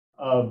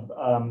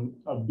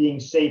being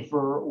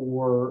safer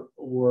or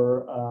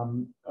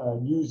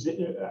use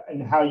it,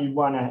 and how you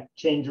want to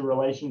change your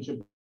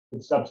relationship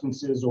with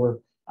substances, or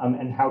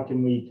and how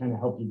can we kind of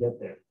help you get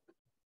there?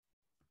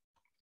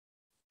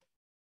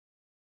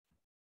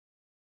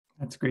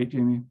 That's great,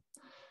 Jamie.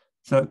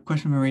 So a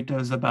question Marita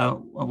is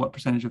about what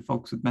percentage of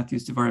folks with meth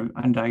use disorder have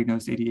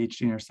undiagnosed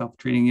ADHD and are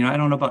self-treating. I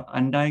don't know about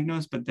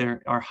undiagnosed, but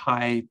there are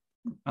high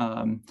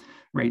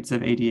rates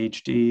of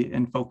ADHD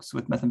in folks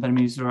with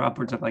methamphetamine use disorder.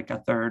 Upwards of like a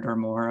third or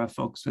more of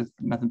folks with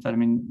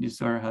methamphetamine use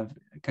disorder have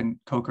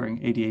co-occurring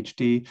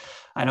ADHD.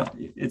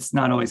 It's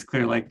not always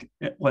clear like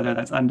whether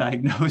that's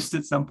undiagnosed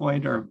at some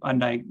point or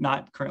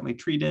not currently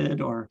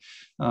treated, or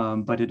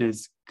but it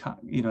is,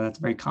 that's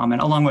very common,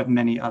 along with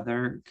many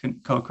other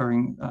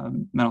co-occurring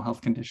mental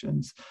health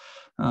conditions.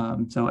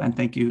 And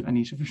thank you,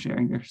 Anisha, for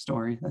sharing your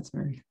story. That's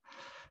very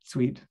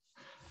sweet.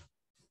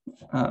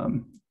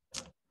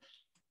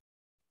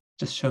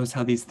 Just shows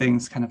how these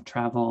things kind of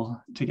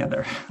travel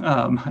together,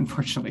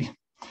 unfortunately,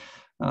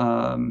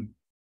 and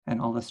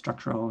all the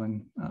structural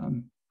and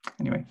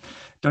anyway,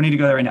 don't need to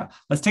go there right now.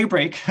 Let's take a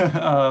break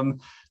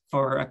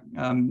for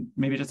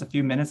maybe just a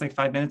few minutes, like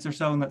 5 minutes or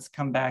so, and let's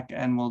come back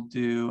and we'll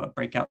do a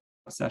breakout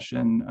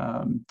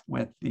session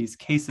with these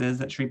cases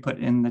that Sri put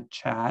in the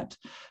chat.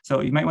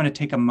 So you might want to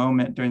take a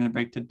moment during the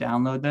break to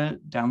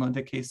download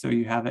the case so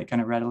you have it kind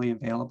of readily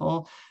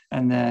available.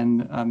 And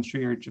then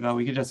Sri or Javel,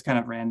 we could just kind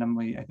of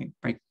randomly, I think,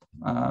 break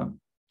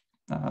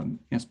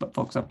split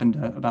folks up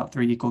into about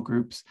 3 equal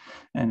groups,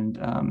 and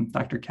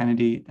Dr.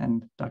 Kennedy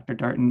and Dr.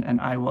 Darton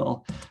and I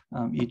will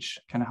each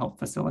kind of help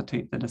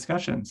facilitate the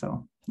discussion.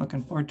 So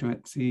looking forward to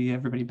it. See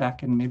everybody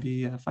back in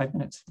maybe 5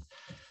 minutes.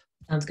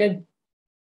 Sounds good.